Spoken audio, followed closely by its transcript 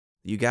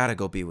You got to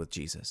go be with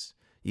Jesus.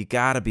 You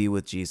got to be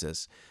with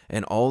Jesus.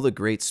 And all the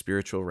great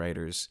spiritual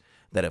writers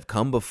that have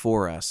come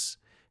before us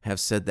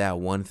have said that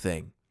one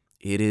thing.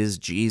 It is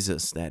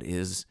Jesus that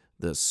is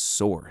the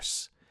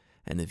source.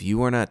 And if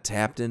you are not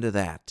tapped into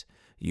that,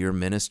 your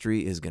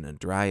ministry is going to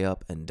dry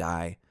up and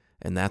die.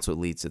 And that's what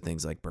leads to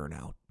things like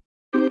burnout.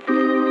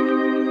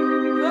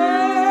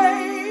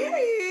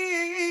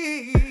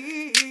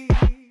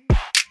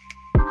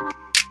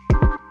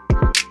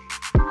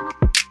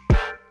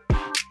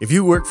 If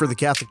you work for the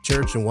Catholic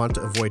Church and want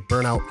to avoid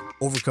burnout,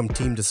 overcome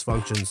team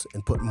dysfunctions,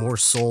 and put more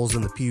souls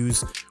in the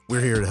pews,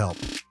 we're here to help.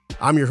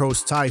 I'm your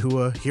host, Ty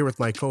Hua, here with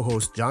my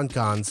co-host, John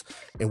Kahns,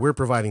 and we're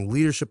providing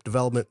leadership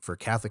development for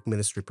Catholic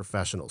ministry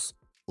professionals.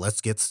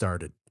 Let's get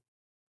started.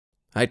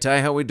 Hi,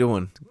 Ty. How we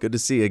doing? Good to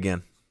see you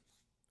again.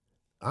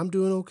 I'm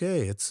doing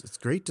okay. It's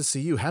great to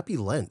see you. Happy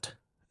Lent.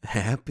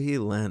 Happy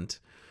Lent.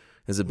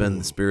 Has it been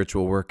the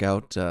spiritual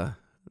workout that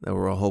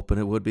we're all hoping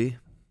it would be?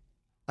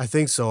 I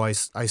think so. I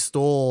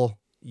stole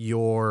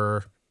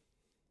your,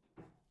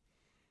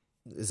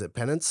 is it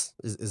penance?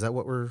 Is that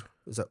what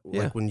is that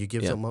Yeah. like when you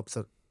give Yeah. something up, is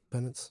that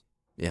penance?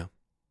 Yeah.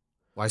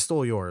 Well, I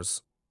stole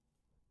yours.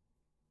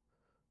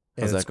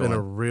 And How's it's that been a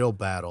going? real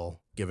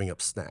battle giving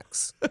up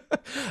snacks.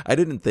 I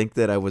didn't think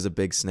that I was a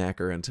big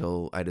snacker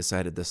until I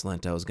decided this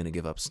Lent I was going to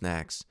give up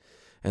snacks.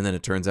 And then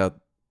it turns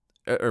out,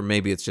 or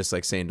maybe it's just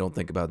like saying don't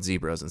think about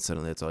zebras and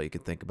suddenly that's all you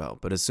can think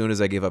about. But as soon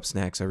as I gave up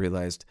snacks, I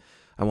realized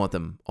I want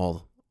them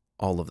all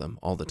of them,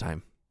 all the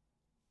time.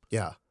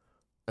 Yeah.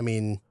 I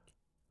mean,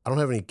 I don't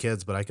have any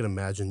kids, but I can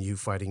imagine you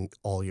fighting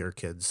all your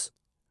kids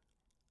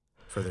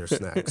for their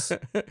snacks.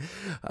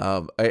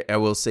 I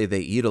will say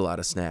they eat a lot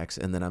of snacks,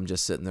 and then I'm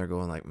just sitting there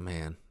going like,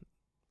 man,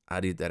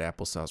 I'd eat that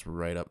applesauce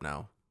right up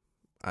now.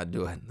 I'd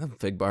do it. Them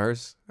fig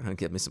bars, I'd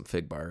get me some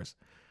fig bars.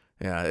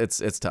 Yeah,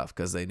 it's tough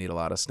because they need a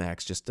lot of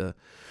snacks just to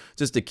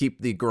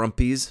keep the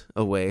grumpies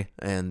away,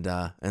 and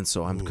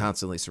so I'm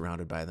constantly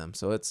surrounded by them.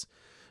 So it's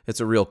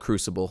a real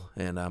crucible,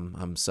 and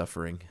I'm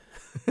suffering,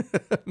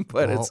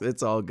 but Well,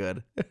 it's all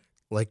good.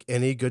 like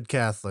any good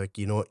Catholic,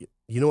 you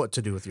know what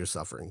to do with your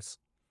sufferings.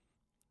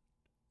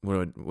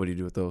 What do you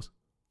do with those?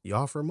 You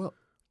offer them up.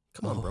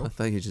 Come on, I bro.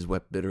 thought you just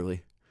wept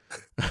bitterly.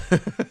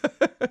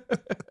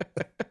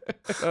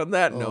 On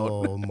that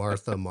note. Oh,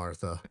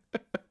 Martha.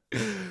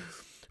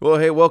 Well,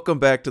 hey, welcome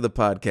back to the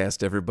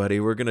podcast, everybody.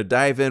 We're going to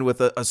dive in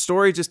with a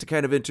story just to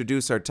kind of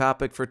introduce our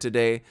topic for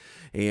today,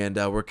 and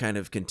we're kind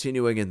of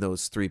continuing in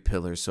those three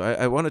pillars. So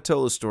I want to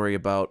tell a story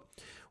about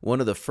one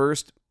of the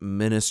first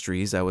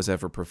ministries I was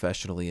ever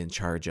professionally in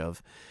charge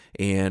of,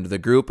 and the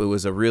group, it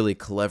was a really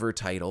clever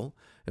title.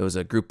 It was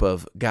a group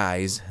of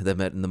guys that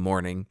met in the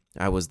morning.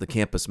 I was the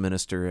campus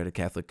minister at a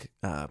Catholic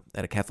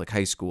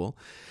high school,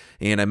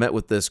 and I met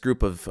with this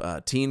group of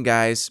teen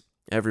guys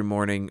every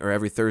morning or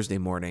every Thursday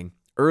morning,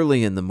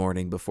 early in the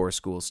morning before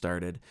school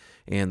started,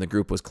 and the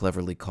group was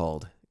cleverly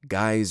called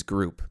Guys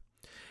Group.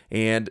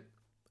 And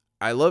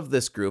I love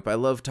this group. I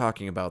love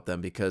talking about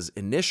them because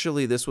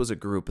initially this was a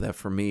group that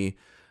for me,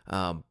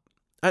 not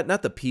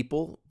the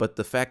people, but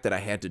the fact that I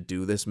had to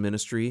do this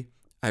ministry,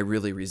 I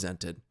really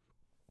resented.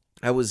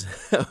 I was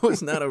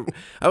not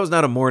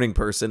a morning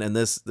person, and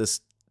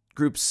this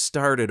group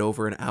started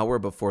over an hour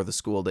before the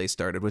school day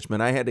started, which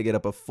meant I had to get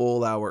up a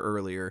full hour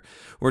earlier.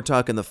 We're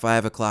talking the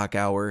 5 o'clock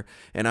hour,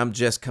 and I'm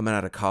just coming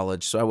out of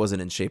college, so I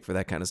wasn't in shape for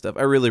that kind of stuff.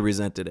 I really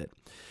resented it.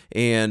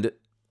 And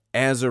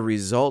as a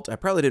result, I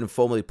probably didn't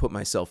fully put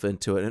myself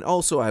into it. And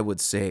also, I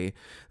would say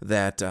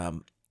that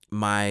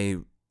my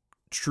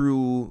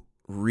true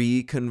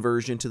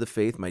reconversion to the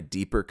faith, my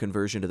deeper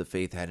conversion to the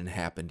faith hadn't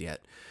happened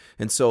yet.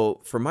 And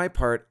so for my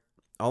part,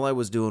 all I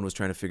was doing was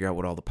trying to figure out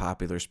what all the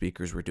popular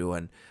speakers were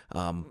doing,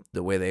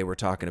 the way they were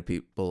talking to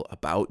people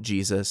about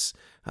Jesus,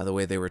 the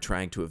way they were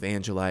trying to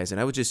evangelize.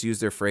 And I would just use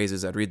their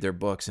phrases. I'd read their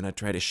books, and I'd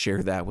try to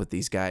share that with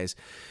these guys.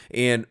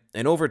 And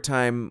over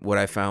time, what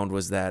I found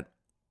was that,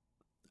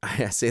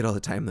 I say it all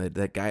the time,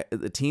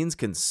 the teens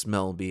can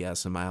smell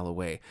BS a mile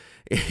away.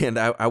 And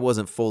I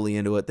wasn't fully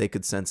into it. They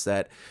could sense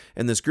that.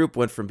 And this group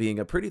went from being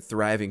a pretty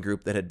thriving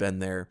group that had been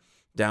there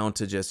down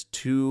to just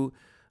two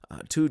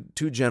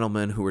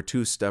gentlemen who were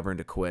too stubborn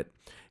to quit,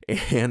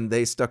 and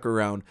they stuck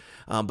around.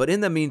 But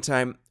in the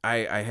meantime,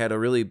 I had a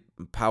really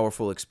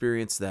powerful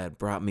experience that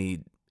brought me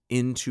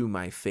into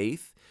my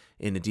faith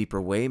in a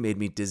deeper way, made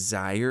me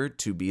desire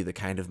to be the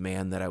kind of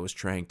man that I was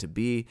trying to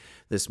be,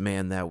 this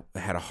man that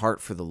had a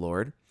heart for the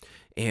Lord.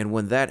 And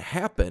when that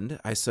happened,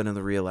 I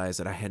suddenly realized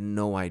that I had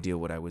no idea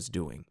what I was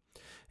doing.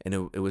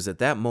 And it was at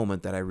that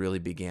moment that I really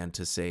began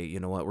to say, you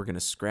know what, we're going to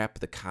scrap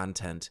the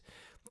content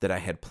that I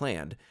had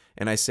planned.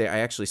 And I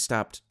actually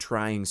stopped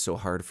trying so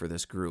hard for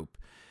this group.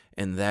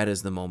 And that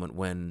is the moment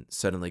when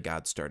suddenly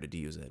God started to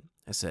use it.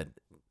 I said,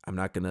 I'm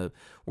not going to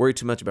worry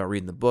too much about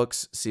reading the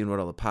books, seeing what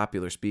all the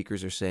popular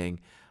speakers are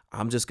saying.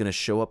 I'm just going to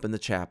show up in the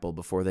chapel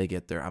before they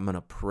get there. I'm going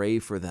to pray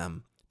for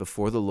them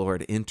before the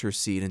Lord,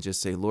 intercede, and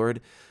just say, Lord,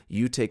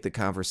 you take the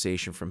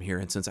conversation from here.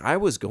 And since I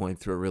was going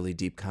through a really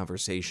deep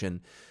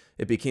conversation,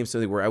 it became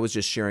something where I was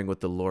just sharing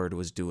what the Lord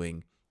was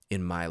doing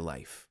in my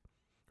life.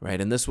 right?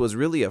 And this was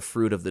really a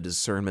fruit of the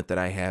discernment that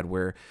I had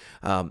where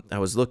I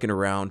was looking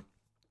around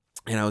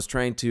and I was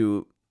trying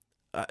to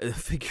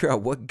figure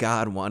out what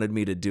God wanted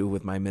me to do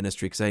with my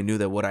ministry, because I knew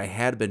that what I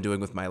had been doing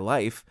with my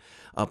life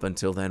up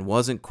until then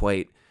wasn't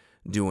quite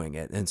doing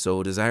it. And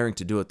so desiring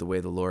to do it the way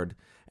the Lord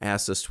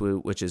asked us to,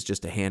 which is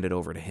just to hand it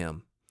over to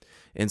Him.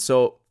 And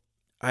so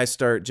I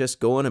start just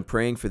going and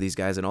praying for these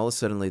guys, and all of a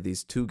sudden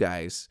these 2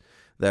 guys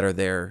that are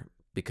there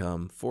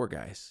become 4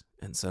 guys.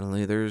 And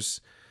suddenly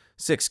there's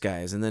 6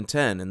 guys, and then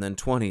 10, and then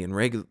 20,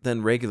 and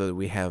then regularly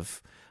we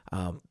have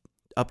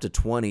up to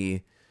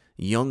 20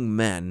 young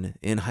men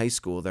in high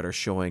school that are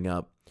showing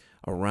up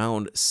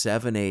around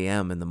 7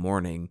 a.m. in the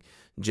morning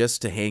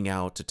just to hang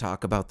out, to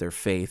talk about their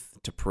faith,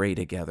 to pray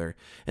together.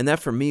 And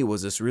that for me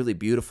was this really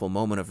beautiful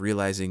moment of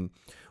realizing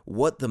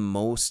what the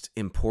most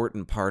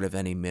important part of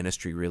any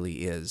ministry really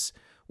is,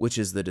 which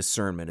is the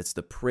discernment. It's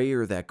the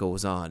prayer that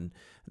goes on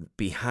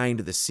behind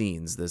the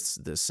scenes,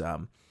 this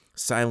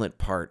silent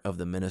part of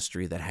the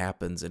ministry that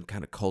happens and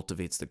kind of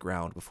cultivates the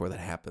ground before that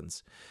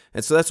happens.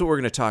 And so that's what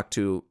we're going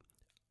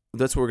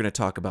to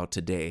talk about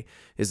today,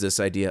 is this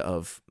idea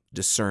of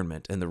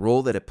discernment and the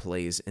role that it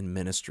plays in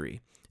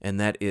ministry. And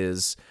that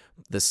is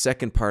the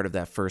second part of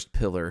that first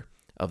pillar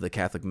of the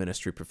Catholic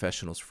Ministry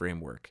Professionals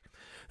Framework.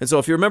 And so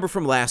if you remember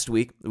from last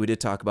week, we did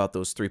talk about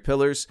those 3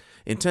 pillars: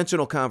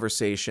 intentional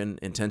conversation,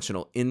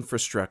 intentional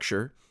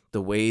infrastructure,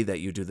 the way that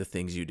you do the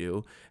things you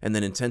do, and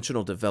then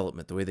intentional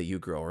development, the way that you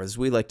grow. Or as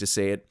we like to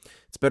say it,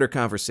 it's better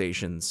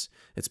conversations,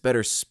 it's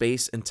better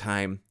space and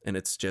time, and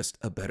it's just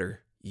a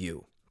better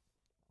you.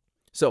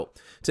 So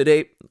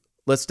today,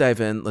 let's dive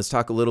in. Let's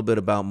talk a little bit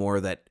about more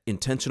of that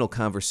intentional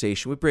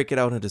conversation. We break it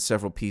out into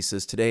several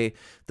pieces. Today,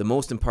 the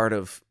most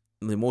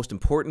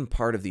important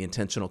part of the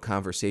intentional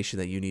conversation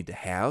that you need to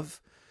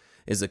have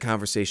is the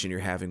conversation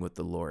you're having with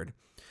the Lord.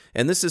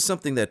 And this is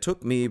something that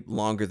took me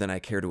longer than I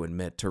care to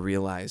admit to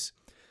realize,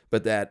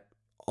 but that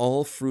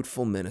all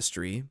fruitful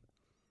ministry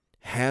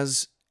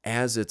has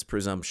as its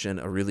presumption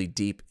a really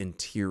deep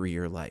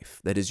interior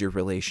life. That is your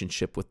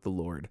relationship with the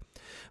Lord.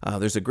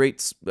 There's a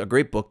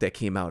great book that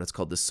came out. It's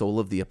called The Soul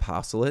of the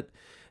Apostolate,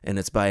 and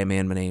it's by a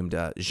man named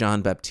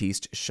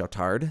Jean-Baptiste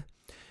Chautard.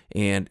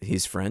 And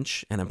he's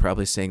French, and I'm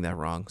probably saying that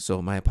wrong, so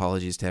my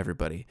apologies to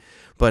everybody.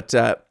 But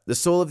The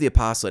Soul of the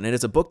Apostolate, and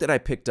it's a book that I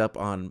picked up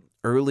on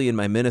early in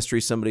my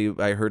ministry.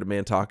 I heard a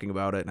man talking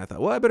about it, and I thought,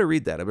 well, I better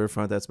read that. I better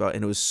find out what that's about.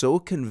 And it was so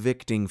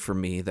convicting for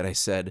me that I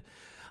said,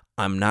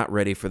 I'm not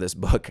ready for this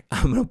book.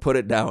 I'm going to put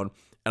it down,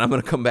 and I'm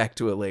going to come back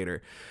to it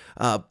later.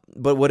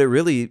 But what it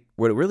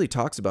really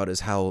talks about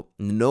is how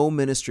no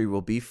ministry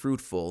will be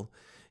fruitful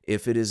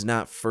if it is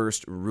not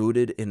first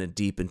rooted in a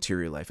deep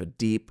interior life, a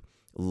deep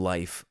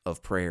life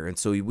of prayer. And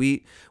so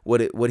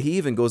what he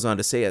even goes on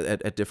to say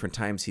at different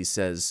times, he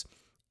says,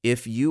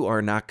 if you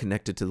are not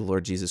connected to the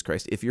Lord Jesus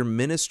Christ, if your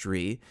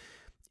ministry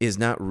is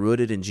not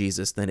rooted in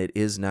Jesus, then it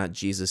is not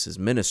Jesus's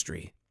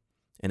ministry.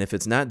 And if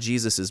it's not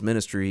Jesus's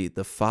ministry,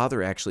 the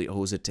Father actually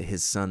owes it to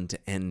His Son to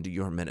end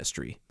your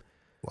ministry.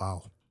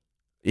 Wow.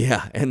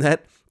 Yeah, and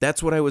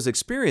that's what I was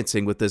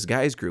experiencing with this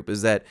guys group,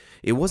 is that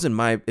it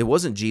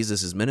wasn't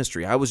Jesus's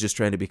ministry. I was just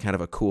trying to be kind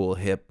of a cool,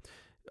 hip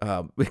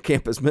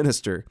campus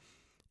minister.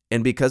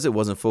 And because it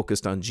wasn't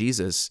focused on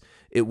Jesus,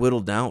 it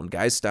whittled down.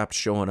 Guys stopped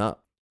showing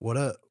up. What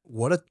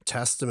a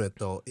testament,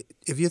 though.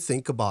 If you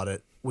think about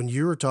it, when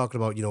you were talking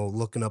about,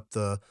 looking up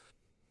the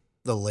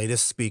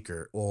latest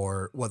speaker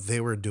or what they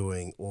were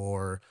doing,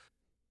 or,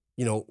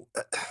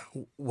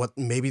 what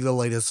maybe the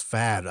latest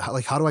fad,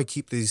 like, how do I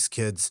keep these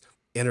kids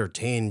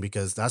entertained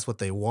because that's what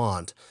they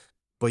want?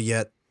 But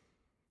yet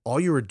all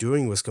you were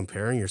doing was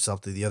comparing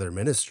yourself to the other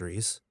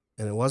ministries.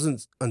 And it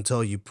wasn't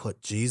until you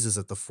put Jesus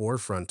at the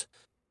forefront,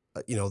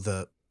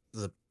 the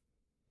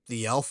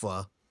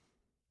alpha,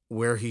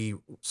 where He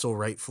so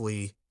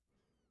rightfully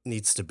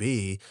needs to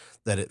be,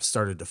 that it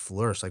started to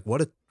flourish. Like,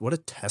 what a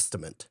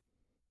testament.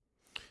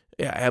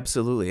 Yeah,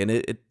 absolutely. And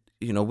it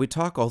we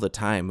talk all the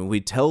time, and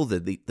we tell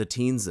the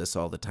teens this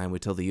all the time. We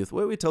tell the youth,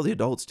 well, we tell the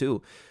adults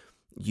too.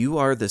 You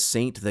are the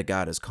saint that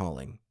God is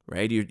calling,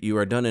 right? You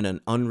are done in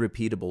an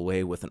unrepeatable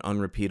way with an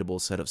unrepeatable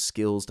set of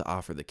skills to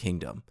offer the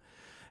kingdom.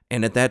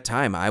 And at that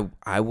time,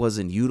 I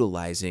wasn't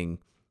utilizing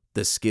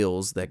the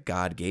skills that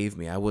God gave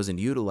me. I wasn't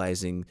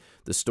utilizing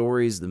the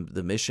stories,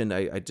 the mission.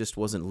 I just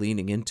wasn't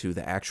leaning into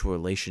the actual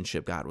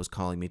relationship God was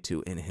calling me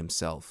to in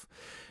Himself.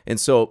 And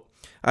so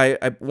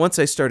I once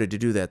I started to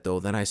do that, though,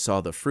 then I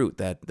saw the fruit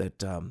that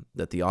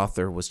the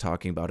author was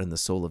talking about in The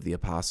Soul of the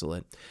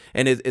Apostolate.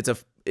 And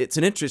it's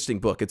an interesting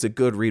book. It's a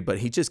good read, but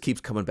he just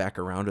keeps coming back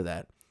around to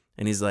that.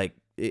 And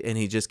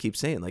he just keeps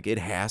saying, like, it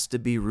has to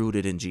be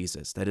rooted in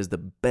Jesus. That is the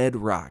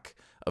bedrock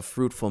of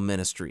fruitful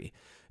ministry.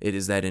 It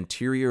is that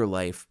interior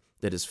life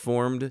that is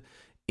formed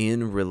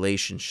in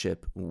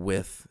relationship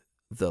with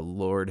the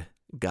Lord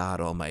God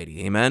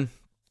Almighty. Amen?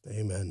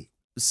 Amen.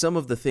 Some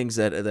of the things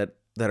that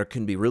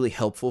can be really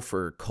helpful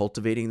for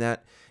cultivating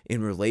that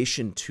in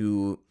relation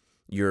to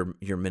your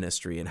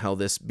ministry, and how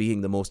this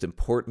being the most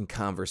important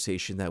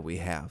conversation that we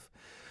have,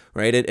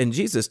 right? And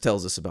Jesus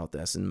tells us about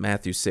this in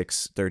Matthew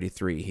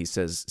 6:33. He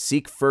says,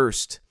 "Seek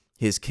first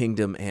his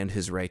kingdom and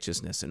his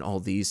righteousness, and all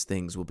these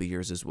things will be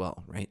yours as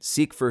well, right?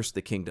 Seek first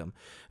the kingdom.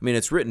 I mean,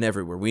 it's written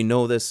everywhere. We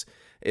know this.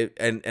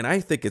 And I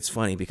think it's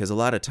funny because a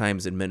lot of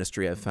times in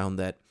ministry, I've found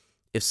that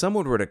if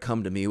someone were to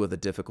come to me with a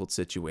difficult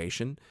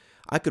situation,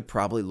 I could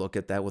probably look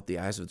at that with the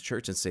eyes of the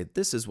church and say,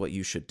 this is what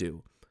you should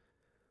do.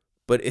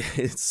 But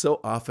it's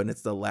so often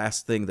it's the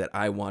last thing that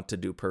I want to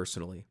do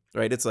personally,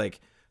 right? It's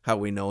like how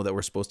we know that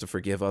we're supposed to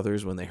forgive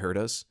others when they hurt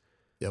us.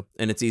 Yep.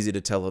 And it's easy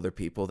to tell other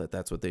people that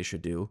that's what they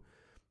should do.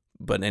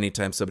 But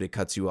anytime somebody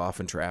cuts you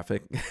off in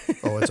traffic,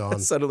 it's on.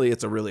 Suddenly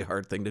it's a really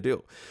hard thing to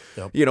do.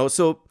 Yep.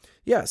 So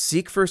yeah,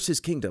 seek first his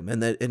kingdom.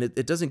 And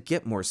it doesn't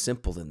get more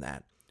simple than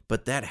that.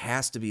 But that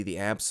has to be the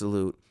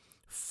absolute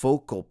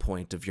focal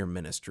point of your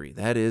ministry.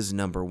 That is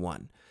number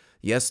one.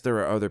 Yes, there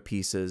are other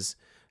pieces,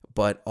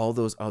 but all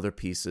those other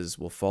pieces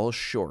will fall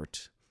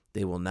short.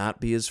 They will not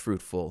be as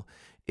fruitful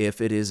if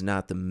it is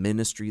not the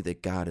ministry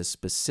that God has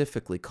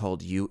specifically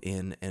called you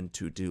in and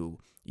to do,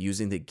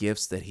 using the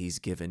gifts that he's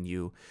given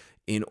you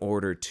in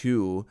order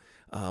to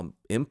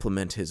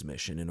implement his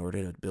mission, in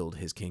order to build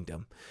his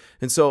kingdom.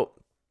 And so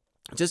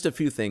just a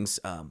few things,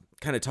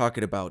 kind of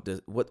talking about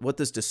what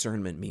this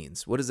discernment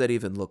means. What does that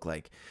even look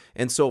like?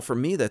 And so for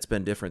me, that's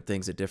been different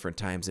things at different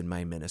times in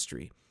my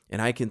ministry.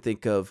 And I can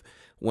think of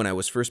when I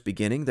was first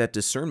beginning, that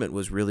discernment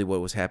was really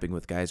what was happening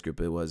with Guys Group.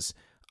 It was,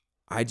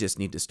 I just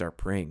need to start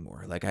praying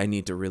more. Like I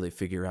need to really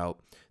figure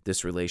out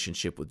this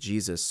relationship with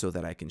Jesus so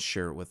that I can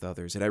share it with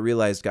others. And I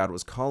realized God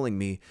was calling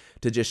me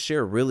to just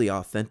share really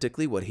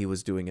authentically what he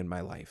was doing in my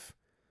life,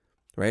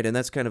 right? And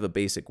that's kind of a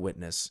basic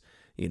witness.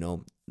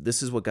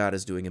 This is what God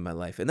is doing in my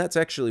life. And that's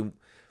actually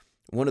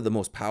one of the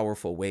most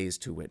powerful ways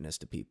to witness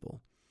to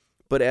people.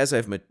 But as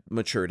I've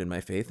matured in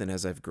my faith and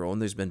as I've grown,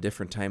 there's been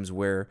different times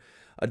where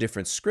a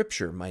different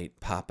scripture might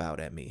pop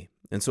out at me.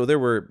 And so there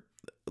were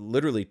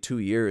literally 2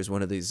 years,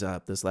 one of these,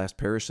 this last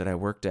parish that I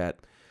worked at,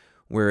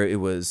 where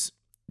it was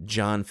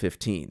John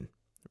 15,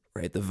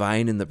 right? The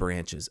vine and the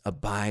branches,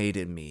 abide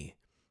in me,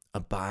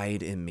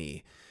 abide in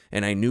me.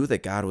 And I knew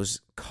that God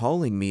was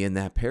calling me in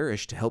that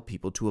parish to help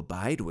people to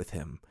abide with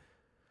him.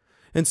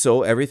 And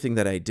so everything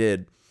that I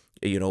did,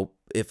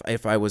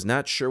 if I was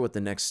not sure what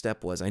the next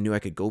step was, I knew I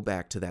could go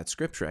back to that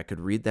scripture. I could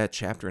read that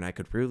chapter and I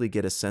could really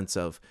get a sense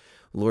of,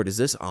 Lord, is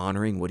this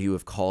honoring what you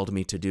have called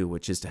me to do,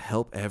 which is to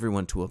help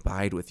everyone to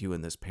abide with you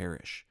in this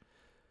parish?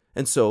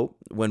 And so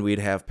when we'd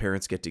have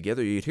parents get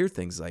together, you'd hear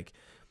things like,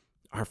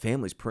 our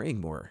family's praying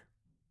more,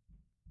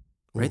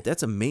 right?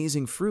 That's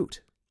amazing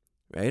fruit,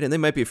 right? And they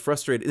might be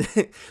frustrated.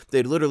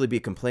 They'd literally be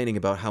complaining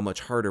about how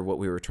much harder what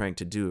we were trying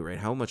to do, right?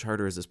 How much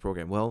harder is this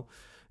program? Well,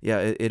 yeah,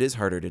 it is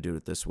harder to do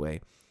it this way.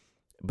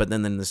 But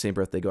then in the same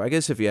breath, they go, I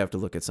guess if you have to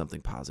look at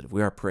something positive,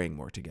 we are praying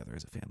more together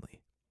as a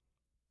family.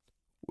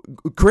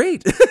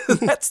 Great.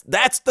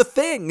 That's the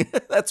thing.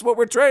 That's what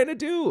we're trying to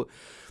do.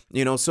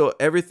 So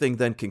everything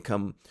then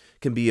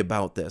can be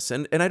about this.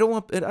 And I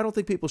don't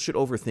think people should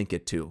overthink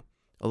it too.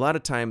 A lot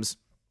of times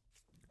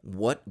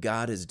what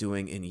God is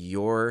doing in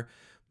your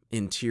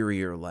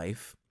interior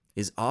life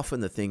is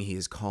often the thing he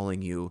is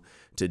calling you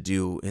to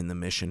do in the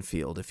mission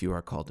field if you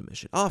are called to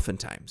mission.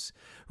 Oftentimes,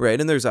 right?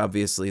 And there's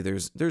obviously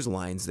there's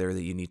lines there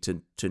that you need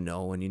to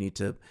know, and you need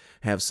to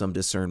have some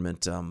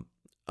discernment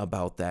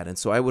about that. And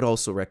so I would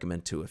also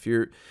recommend too, if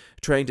you're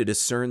trying to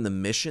discern the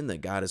mission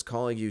that God is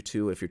calling you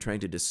to, if you're trying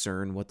to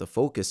discern what the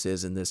focus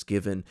is in this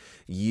given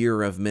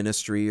year of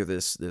ministry or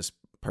this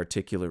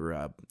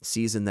particular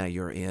season that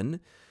you're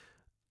in,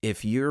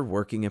 if you're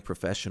working in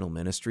professional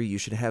ministry, you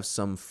should have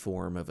some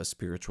form of a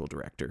spiritual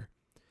director.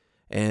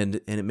 And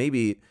it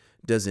maybe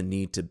doesn't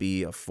need to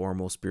be a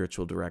formal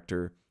spiritual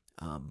director,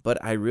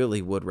 but I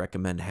really would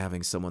recommend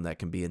having someone that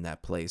can be in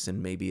that place.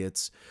 And maybe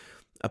it's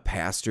a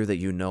pastor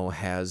that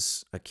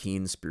has a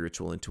keen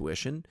spiritual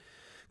intuition.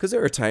 Because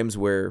there are times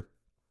where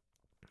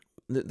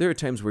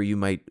you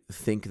might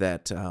think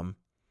that,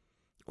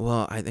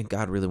 I think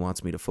God really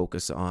wants me to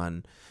focus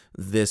on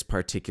this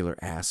particular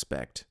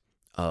aspect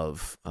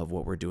of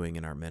what we're doing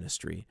in our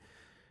ministry.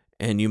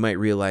 And you might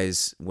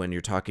realize when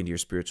you're talking to your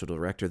spiritual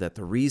director that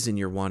the reason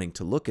you're wanting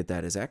to look at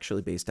that is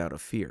actually based out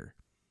of fear.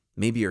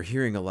 Maybe you're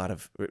hearing a lot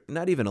of,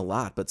 not even a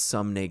lot, but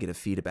some negative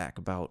feedback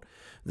about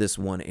this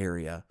one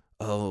area.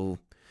 Oh,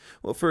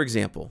 well, for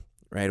example,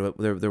 right,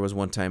 there was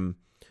one time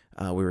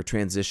we were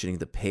transitioning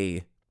the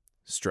pay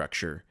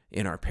structure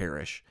in our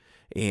parish.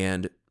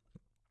 And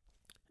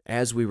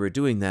as we were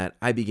doing that,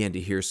 I began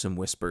to hear some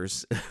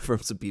whispers from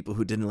some people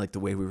who didn't like the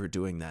way we were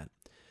doing that.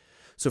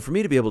 So for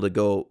me to be able to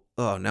go,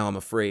 oh, now I'm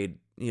afraid,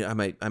 I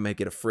might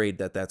get afraid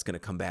that that's going to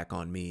come back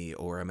on me,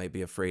 or I might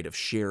be afraid of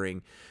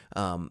sharing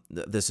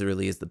this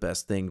really is the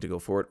best thing to go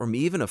forward, or I'm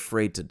even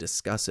afraid to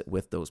discuss it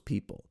with those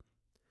people.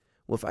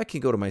 Well, if I can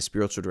go to my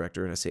spiritual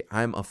director and I say,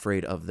 I'm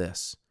afraid of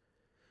this,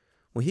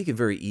 well, he can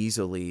very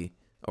easily,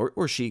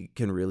 or she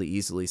can really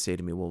easily say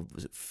to me, well,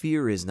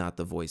 fear is not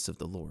the voice of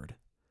the Lord,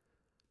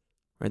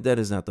 right? That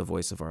is not the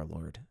voice of our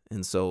Lord.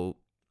 And so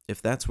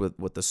if that's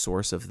what the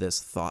source of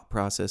this thought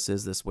process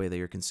is, this way that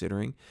you're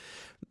considering,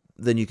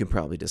 then you can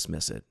probably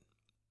dismiss it,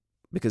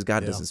 because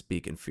God doesn't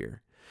speak in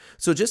fear.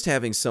 So just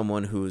having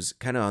someone who's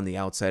kind of on the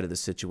outside of the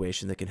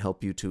situation that can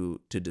help you to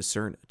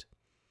discern it.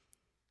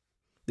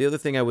 The other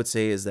thing I would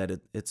say is that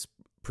it's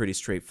pretty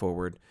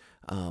straightforward.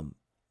 Um,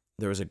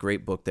 there was a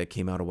great book that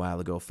came out a while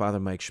ago. Father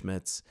Mike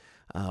Schmitz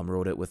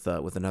wrote it with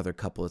another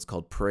couple. It's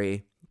called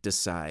Pray,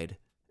 Decide,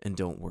 and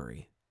Don't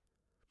Worry.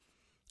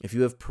 If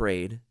you have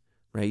prayed,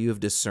 right, you have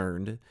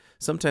discerned.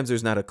 Sometimes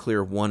there's not a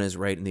clear one is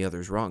right and the other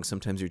is wrong.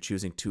 Sometimes you're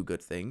choosing two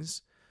good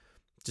things.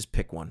 Just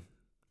pick one,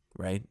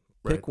 right?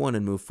 Right. Pick one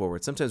and move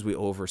forward. Sometimes we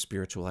over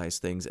spiritualize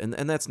things, and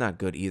that's not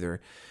good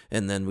either.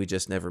 And then we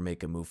just never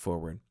make a move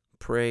forward.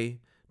 Pray,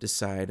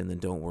 decide, and then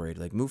don't worry.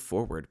 Like, move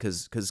forward,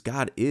 because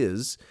God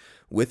is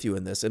with you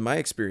in this. And my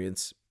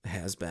experience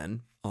has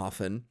been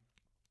often,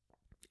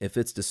 if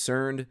it's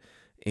discerned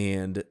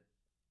and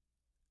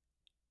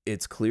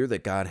it's clear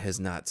that God has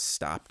not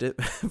stopped it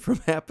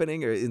from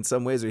happening, or in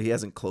some ways, or He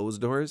hasn't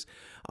closed doors,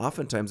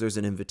 oftentimes there's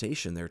an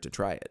invitation there to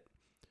try it.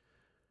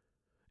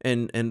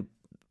 And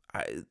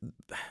I,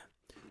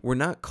 we're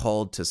not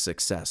called to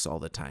success all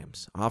the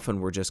times.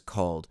 Often we're just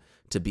called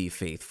to be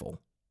faithful.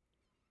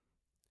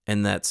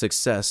 And that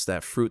success,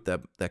 that fruit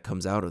that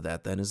comes out of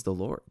that, then is the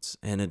Lord's.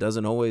 And it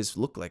doesn't always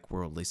look like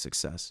worldly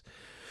success.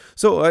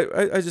 So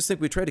I just think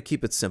we try to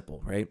keep it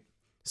simple, right?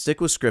 Stick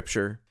with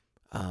Scripture.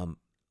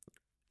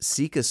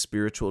 Seek a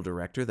spiritual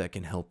director that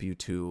can help you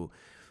to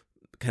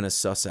kind of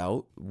suss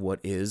out what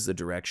is the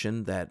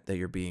direction that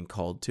you're being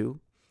called to.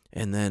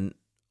 And then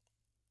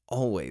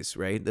always,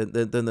 right?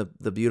 Then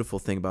the beautiful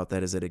thing about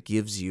that is that it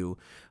gives you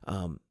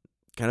kind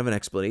of an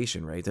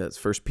explanation, right? That's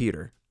First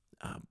Peter.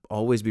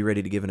 Always be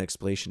ready to give an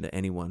explanation to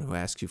anyone who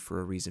asks you for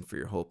a reason for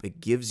your hope.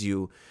 It gives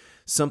you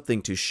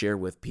something to share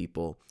with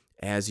people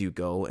as you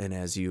go and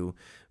as you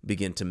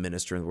begin to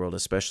minister in the world,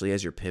 especially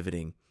as you're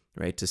pivoting,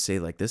 right? To say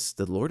like this,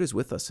 the Lord is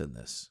with us in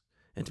this,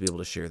 and to be able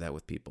to share that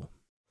with people.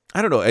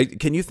 I don't know.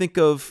 Can you think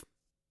of,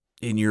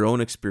 in your own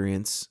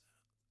experience,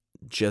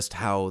 just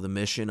how the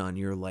mission on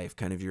your life,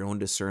 kind of your own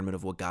discernment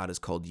of what God has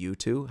called you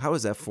to, how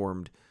has that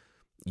formed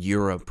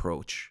your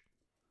approach?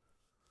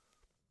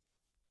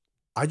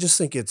 I just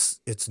think it's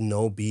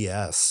no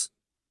BS.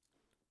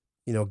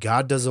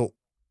 God doesn't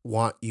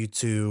want you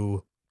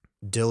to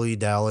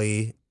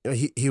dilly-dally.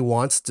 He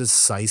wants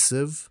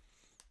decisive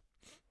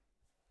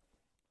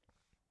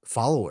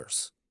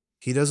followers.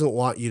 He doesn't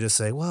want you to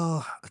say,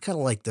 "Well, I kind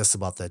of like this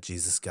about that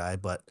Jesus guy,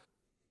 but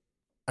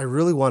I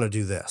really want to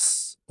do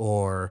this."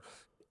 Or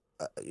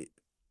uh,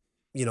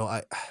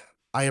 I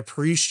I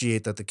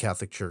appreciate that the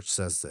Catholic Church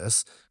says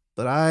this,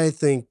 but I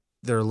think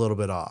they're a little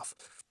bit off.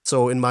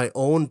 So in my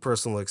own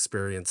personal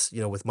experience,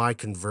 with my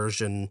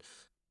conversion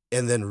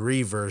and then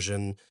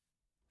reversion,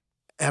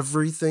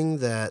 everything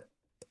that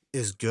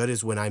is good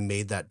is when I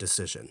made that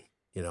decision.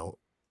 You know,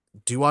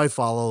 do I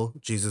follow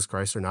Jesus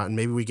Christ or not? And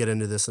maybe we get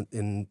into this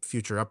in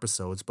future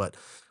episodes. But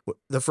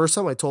the first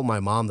time I told my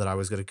mom that I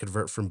was going to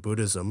convert from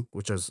Buddhism,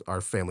 which is our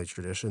family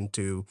tradition,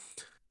 to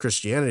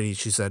Christianity,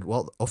 she said,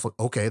 "Well,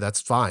 okay, that's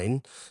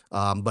fine,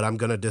 but I'm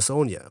going to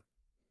disown you."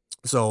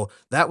 So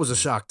that was a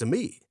Mm. shock to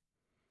me.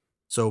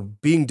 So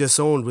being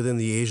disowned within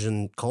the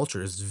Asian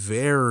culture is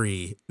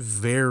very,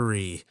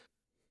 very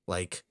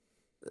like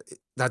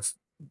that's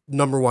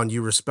number one.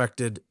 You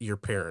respected your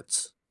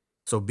parents,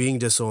 so being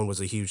disowned was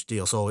a huge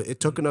deal. So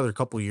it took Mm. another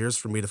couple years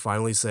for me to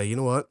finally say, you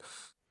know what,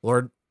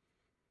 Lord,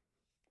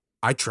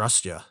 I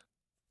trust you,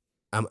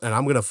 and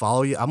I'm going to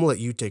follow you. I'm going to let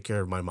you take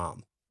care of my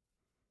mom.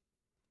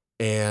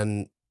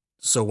 And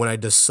so when I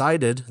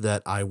decided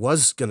that I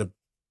was going to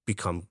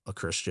become a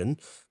Christian,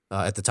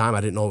 at the time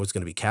I didn't know it was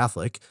going to be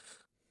Catholic.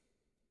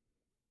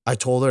 I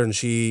told her, and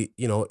she,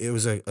 it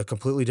was a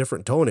completely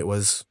different tone. It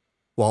was,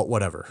 well,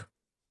 whatever.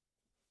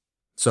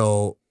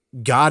 So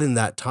God, in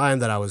that time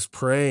that I was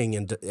praying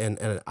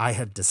and I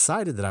had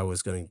decided that I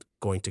was going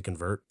to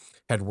convert,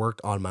 had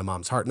worked on my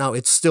mom's heart. Now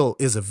it still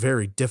is a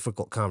very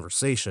difficult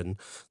conversation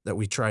that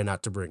we try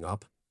not to bring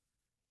up,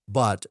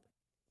 but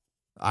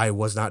I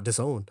was not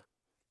disowned.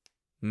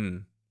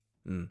 Mm.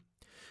 Mm.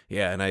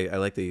 Yeah, and I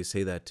like that you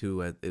say that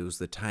too. It was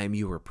the time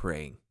you were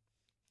praying,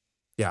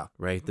 Yeah.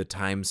 right? The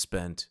time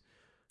spent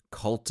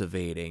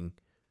cultivating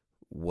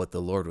what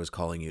the Lord was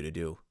calling you to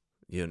do.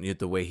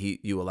 The way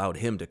you allowed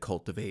Him to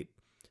cultivate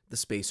the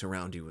space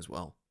around you as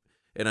well.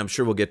 And I'm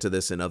sure we'll get to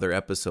this in other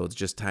episodes,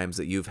 just times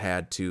that you've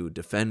had to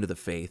defend the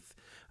faith,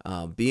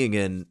 being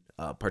in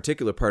a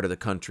particular part of the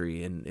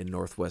country in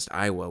Northwest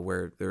Iowa,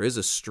 where there is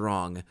a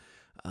strong,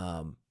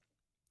 I'll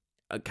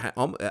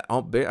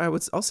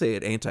say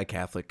an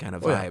anti-Catholic kind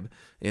of Oh yeah. vibe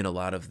in a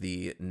lot of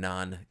the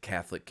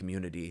non-Catholic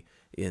community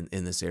in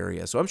this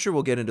area. So I'm sure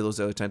we'll get into those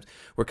other times.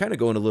 We're kind of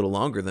going a little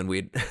longer than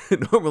we'd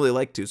normally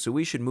like to, so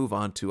we should move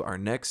on to our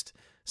next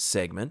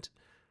segment,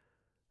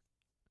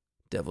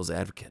 Devil's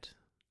Advocate.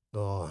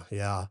 Oh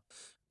yeah.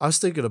 I was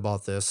thinking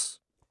about this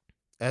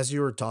as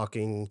you were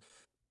talking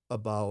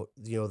about,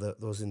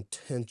 those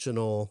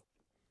intentional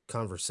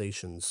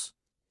conversations.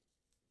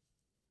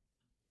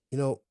 I'm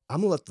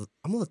gonna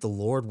let the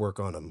Lord work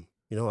on him.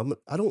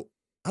 I don't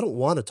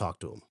want to talk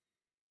to him.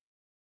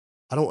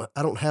 I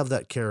don't have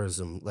that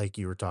charism like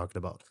you were talking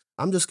about.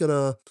 I'm just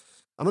gonna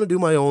I'm going to do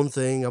my own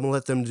thing. I'm going to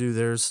let them do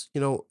theirs.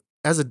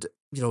 As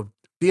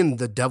being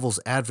the devil's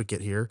advocate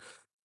here,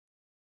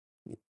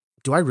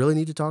 do I really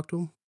need to talk to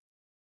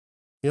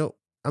him?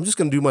 I'm just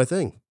going to do my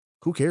thing.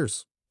 Who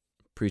cares?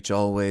 Preach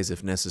always,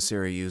 if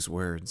necessary, use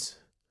words.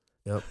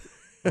 Yep.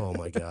 Oh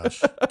my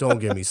gosh. Don't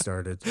get me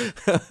started.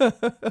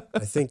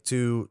 I think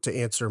to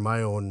answer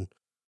my own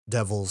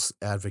devil's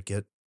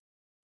advocate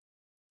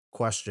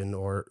question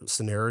or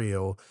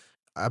scenario,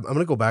 I'm going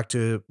to go back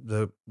to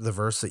the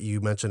verse that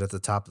you mentioned at the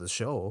top of the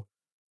show,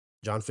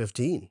 John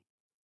 15,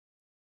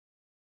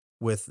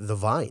 with the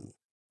vine,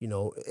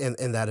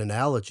 and that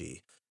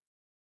analogy.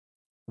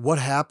 What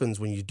happens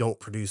when you don't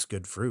produce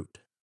good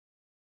fruit?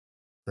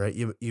 Right?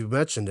 You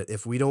mentioned it.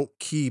 If we don't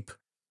keep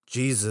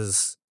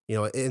Jesus,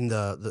 in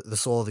the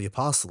soul of the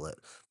apostolate,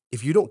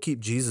 if you don't keep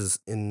Jesus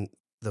in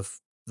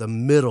the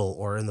middle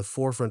or in the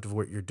forefront of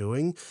what you're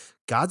doing,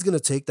 God's going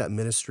to take that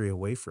ministry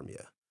away from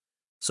you.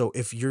 So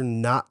if you're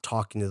not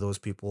talking to those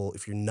people,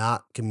 if you're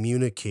not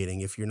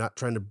communicating, if you're not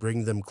trying to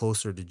bring them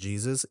closer to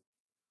Jesus,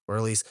 or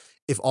at least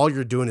if all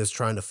you're doing is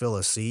trying to fill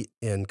a seat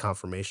in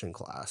confirmation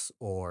class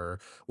or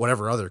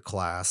whatever other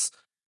class,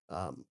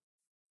 um,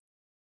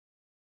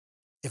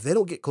 if they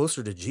don't get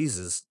closer to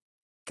Jesus,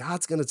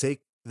 God's going to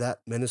take that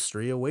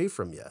ministry away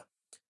from you.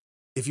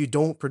 If you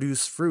don't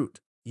produce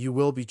fruit, you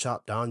will be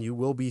chopped down. You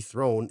will be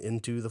thrown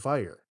into the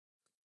fire.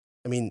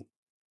 I mean,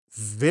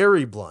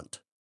 very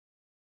blunt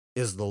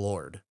is the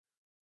Lord.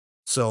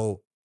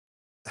 So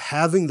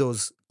having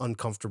those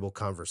uncomfortable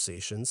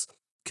conversations,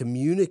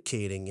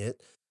 communicating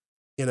it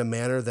in a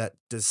manner that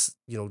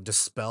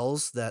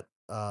dispels that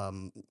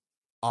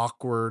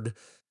awkward,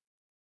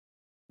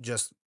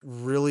 just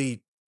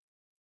really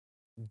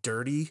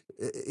dirty,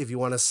 if you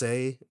want to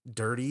say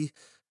dirty,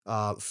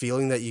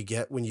 feeling that you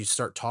get when you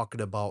start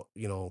talking about,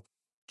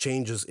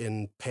 changes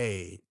in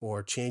pay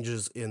or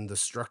changes in the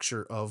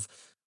structure of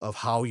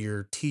how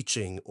you're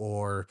teaching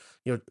or,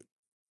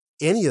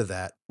 any of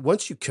that.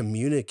 Once you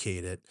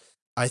communicate it,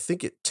 I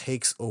think it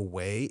takes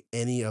away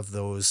any of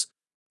those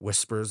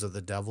whispers of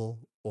the devil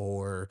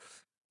or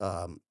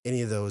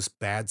any of those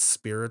bad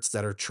spirits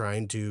that are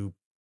trying to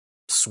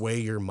sway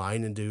your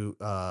mind into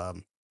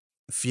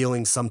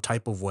feeling some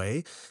type of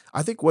way.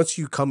 I think once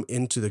you come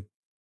into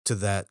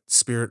that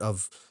spirit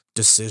of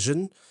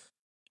decision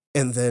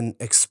and then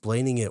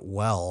explaining it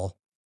well,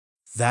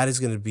 that is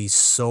going to be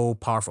so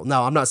powerful.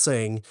 Now, I'm not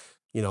saying,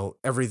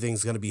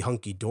 everything's going to be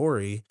hunky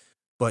dory,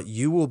 but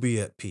you will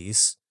be at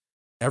peace.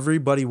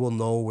 Everybody will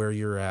know where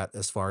you're at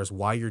as far as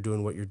why you're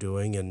doing what you're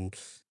doing and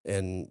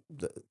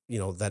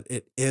that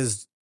it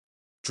is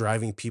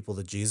driving people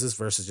to Jesus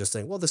versus just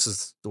saying, well, this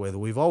is the way that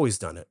we've always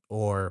done it,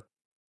 or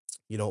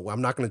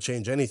I'm not going to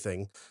change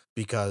anything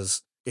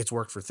because it's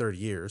worked for 30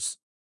 years.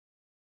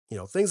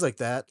 Things like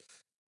that.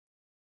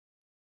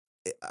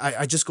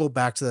 I just go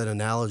back to that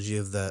analogy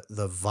of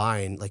the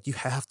vine. Like, you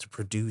have to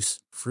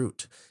produce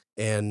fruit.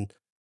 And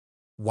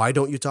why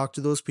don't you talk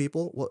to those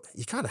people? Well,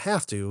 you kind of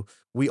have to.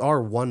 We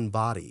are one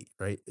body,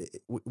 right?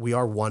 We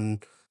are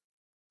one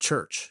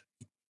church.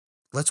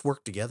 Let's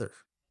work together.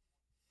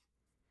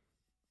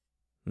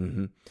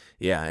 Mm-hmm.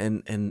 Yeah,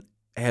 and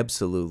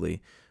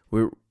absolutely,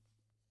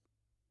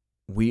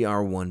 we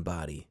are one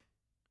body,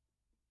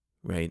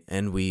 right?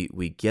 And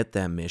we get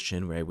that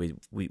mission, right?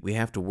 We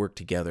have to work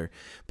together.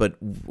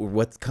 But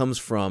what comes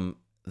from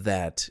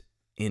that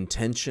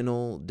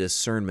intentional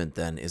discernment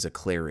then is a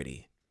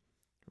clarity,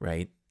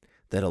 right?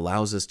 That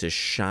allows us to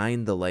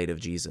shine the light of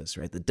Jesus,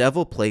 right? The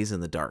devil plays in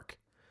the dark.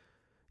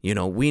 We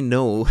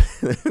know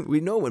we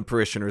know when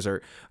parishioners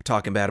are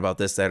talking bad about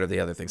this, that, or the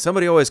other thing.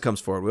 Somebody always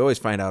comes forward. We always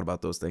find out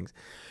about those things.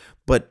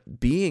 But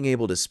being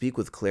able to speak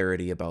with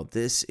clarity about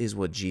this is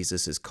what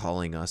Jesus is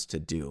calling us to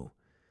do.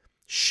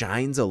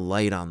 Shines a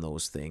light on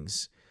those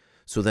things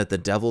so that the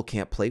devil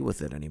can't play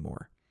with it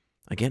anymore.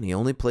 Again, he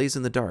only plays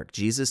in the dark.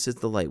 Jesus is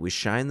the light. We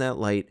shine that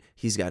light.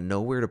 He's got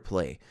nowhere to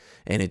play.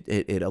 And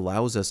it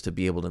allows us to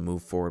be able to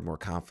move forward more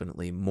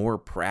confidently, more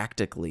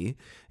practically,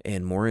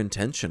 and more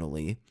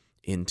intentionally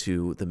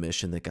into the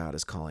mission that God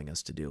is calling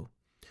us to do.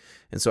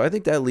 And so I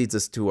think that leads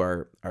us to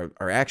our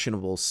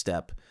actionable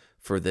step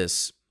for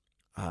this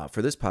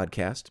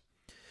podcast.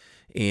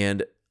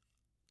 And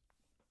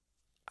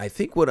I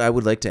think what I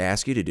would like to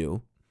ask you to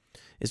do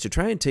is to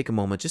try and take a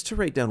moment just to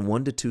write down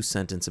 1 to 2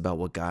 sentences about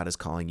what God is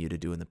calling you to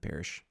do in the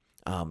parish.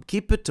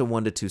 Keep it to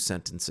 1 to 2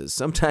 sentences.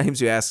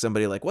 Sometimes you ask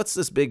somebody like, what's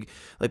the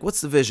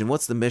vision?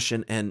 What's the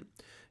mission? And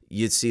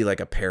you'd see like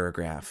a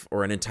paragraph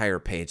or an entire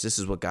page. This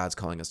is what God's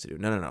calling us to do.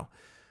 No.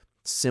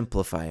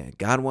 Simplify it.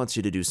 God wants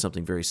you to do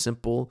something very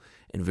simple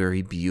and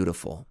very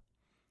beautiful.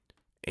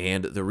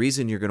 And the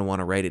reason you're going to want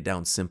to write it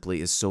down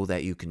simply is so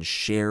that you can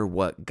share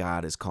what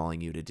God is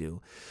calling you to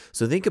do.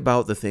 So think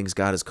about the things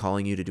God is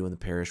calling you to do in the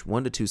parish,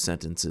 1 to 2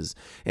 sentences.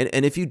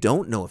 And if you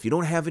don't know, if you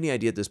don't have any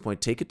idea at this point,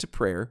 take it to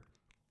prayer.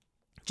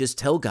 Just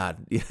tell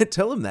God,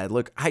 tell him that.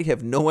 Look, I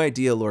have no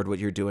idea, Lord, what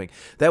you're doing.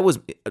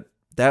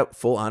 That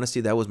full honesty,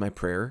 that was my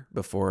prayer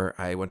before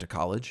I went to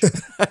college.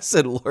 I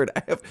said, Lord,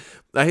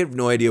 I have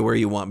no idea where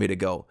you want me to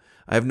go.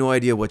 I have no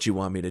idea what you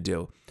want me to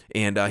do.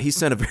 And he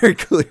sent a very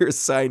clear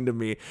sign to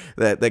me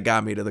that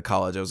got me to the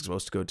college I was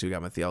supposed to go to,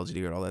 got my theology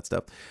degree and all that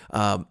stuff.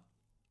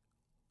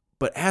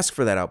 But ask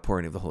for that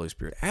outpouring of the Holy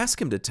Spirit.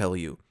 Ask him to tell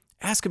you.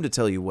 Ask him to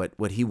tell you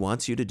what he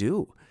wants you to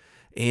do.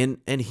 And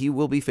he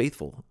will be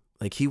faithful.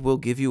 Like, he will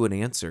give you an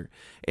answer.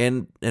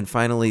 And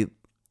finally,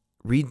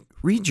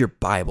 read your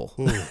Bible.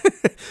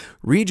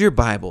 Read your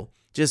Bible.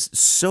 Just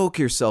soak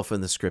yourself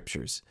in the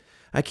scriptures.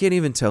 I can't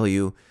even tell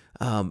you,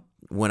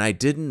 when I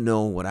didn't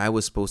know what I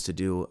was supposed to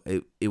do,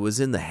 it was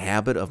in the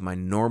habit of my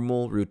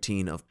normal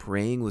routine of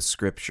praying with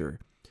scripture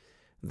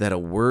that a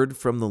word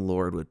from the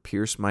Lord would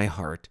pierce my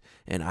heart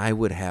and I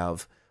would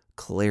have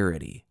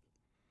clarity.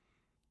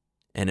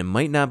 And it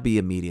might not be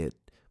immediate,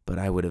 but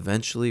I would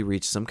eventually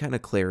reach some kind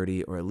of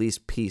clarity or at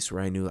least peace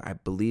where I knew I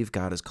believe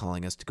God is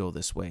calling us to go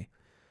this way.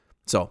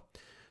 So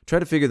try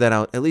to figure that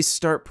out. At least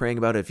start praying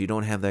about it if you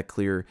don't have that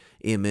clear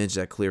image,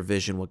 that clear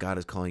vision, what God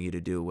is calling you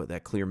to do, what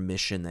that clear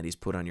mission that he's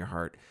put on your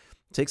heart.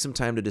 Take some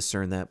time to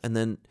discern that and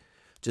then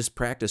just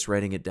practice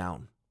writing it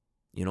down.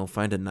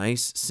 Find a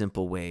nice,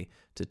 simple way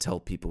to tell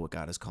people what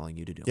God is calling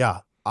you to do.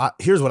 Yeah.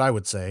 Here's what I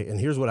would say, and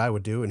here's what I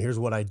would do, and here's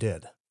what I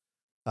did.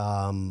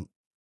 I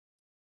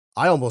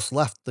almost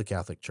left the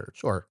Catholic Church,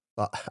 or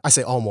I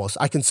say almost.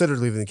 I considered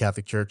leaving the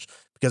Catholic Church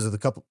because of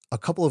a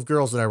couple of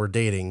girls that I were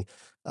dating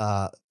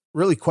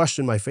really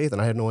questioned my faith,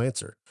 and I had no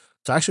answer.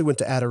 So I actually went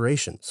to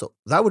adoration. So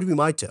that would be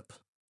my tip.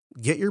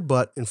 Get your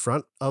butt in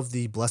front of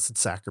the Blessed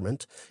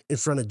Sacrament, in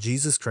front of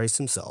Jesus Christ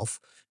himself,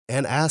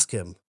 and ask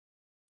him,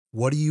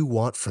 what do you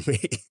want from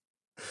me?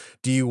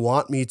 Do you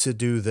want me to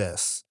do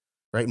this?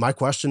 Right? My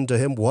question to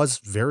him was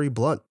very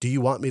blunt. Do you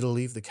want me to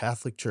leave the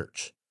Catholic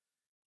Church?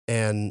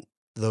 And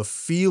the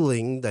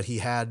feeling that he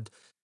had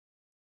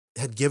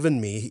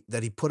given me,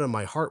 that he put on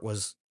my heart,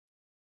 was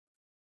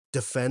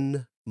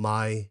defend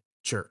my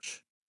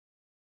church.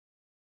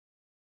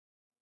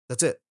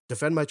 That's it.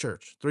 Defend my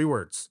church. 3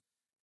 words.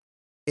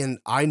 And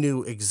I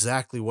knew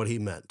exactly what he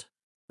meant,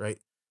 right?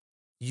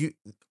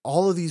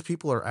 All of these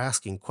people are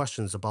asking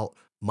questions about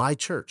my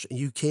church, and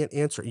you can't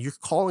answer. You're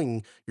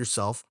calling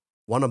yourself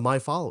one of my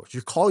followers.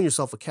 You're calling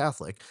yourself a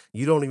Catholic.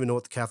 You don't even know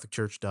what the Catholic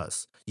Church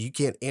does. You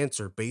can't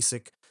answer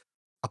basic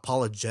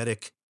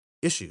apologetic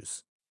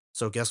issues.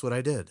 So guess what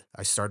I did?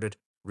 I started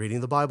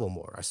reading the Bible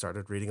more. I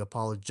started reading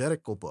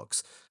apologetical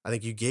books. I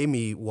think you gave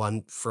me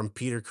one from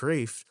Peter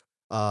Crave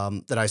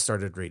that I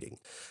started reading.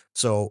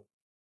 So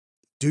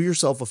do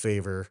yourself a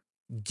favor,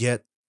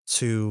 get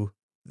to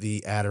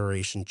the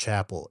Adoration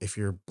Chapel. If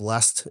you're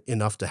blessed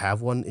enough to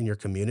have one in your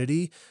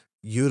community,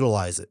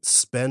 utilize it.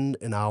 Spend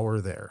an hour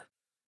there.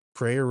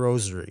 Pray a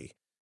rosary.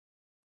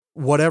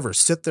 Whatever.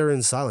 Sit there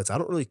in silence. I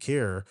don't really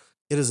care.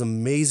 It is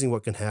amazing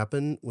what can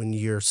happen when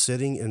you're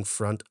sitting in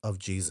front of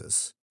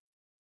Jesus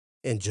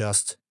and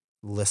just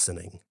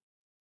listening.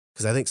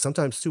 Because I think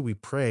sometimes too, we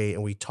pray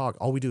and we talk.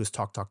 All we do is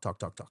talk.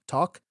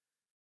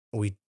 And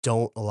we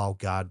don't allow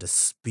God to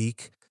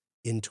speak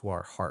into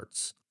our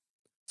hearts.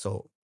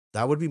 So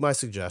that would be my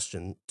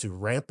suggestion, to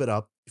ramp it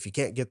up. If you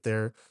can't get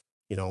there,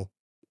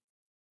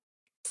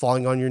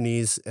 falling on your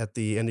knees at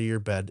the end of your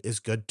bed is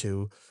good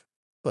too.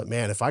 But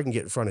man, if I can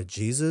get in front of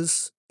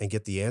Jesus and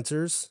get the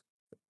answers,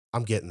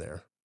 I'm getting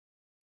there.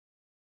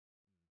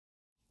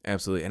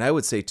 Absolutely. And I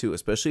would say too,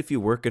 especially if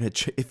you work in a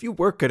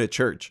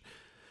church,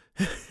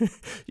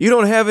 you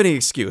don't have any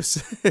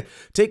excuse.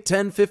 Take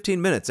 10,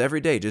 15 minutes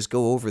every day. Just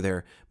go over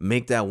there.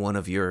 Make that one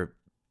of your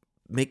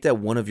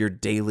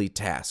daily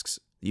tasks.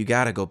 You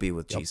got to go be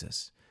with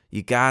Jesus.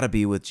 You got to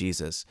be with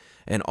Jesus.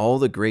 And all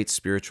the great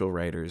spiritual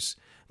writers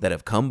that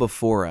have come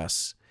before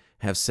us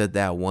have said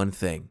that one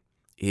thing.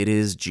 It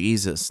is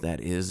Jesus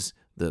that is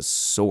the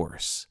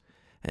source.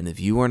 And if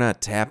you are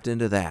not tapped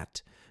into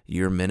that,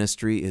 your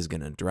ministry is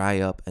going to dry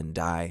up and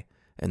die.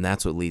 And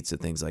that's what leads to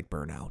things like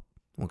burnout.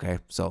 Okay?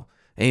 So,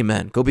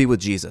 amen. Go be with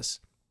Jesus.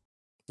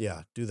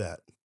 Yeah, do that.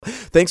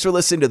 Thanks for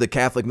listening to the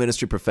Catholic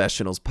Ministry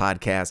Professionals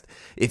podcast.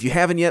 If you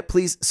haven't yet,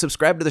 please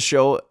subscribe to the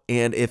show.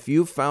 And if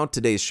you found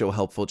today's show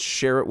helpful,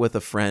 share it with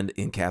a friend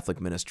in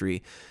Catholic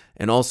ministry.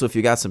 And also, if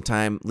you got some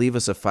time, leave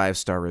us a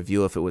 5-star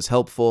review if it was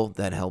helpful.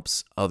 That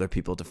helps other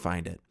people to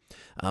find it.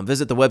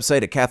 Visit the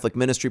website at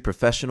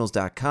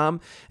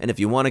CatholicMinistryProfessionals.com. And if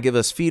you want to give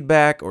us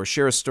feedback or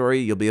share a story,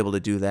 you'll be able to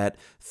do that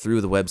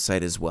through the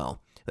website as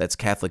well. That's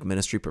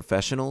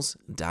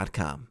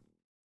CatholicMinistryProfessionals.com.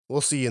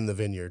 We'll see you in the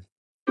vineyard.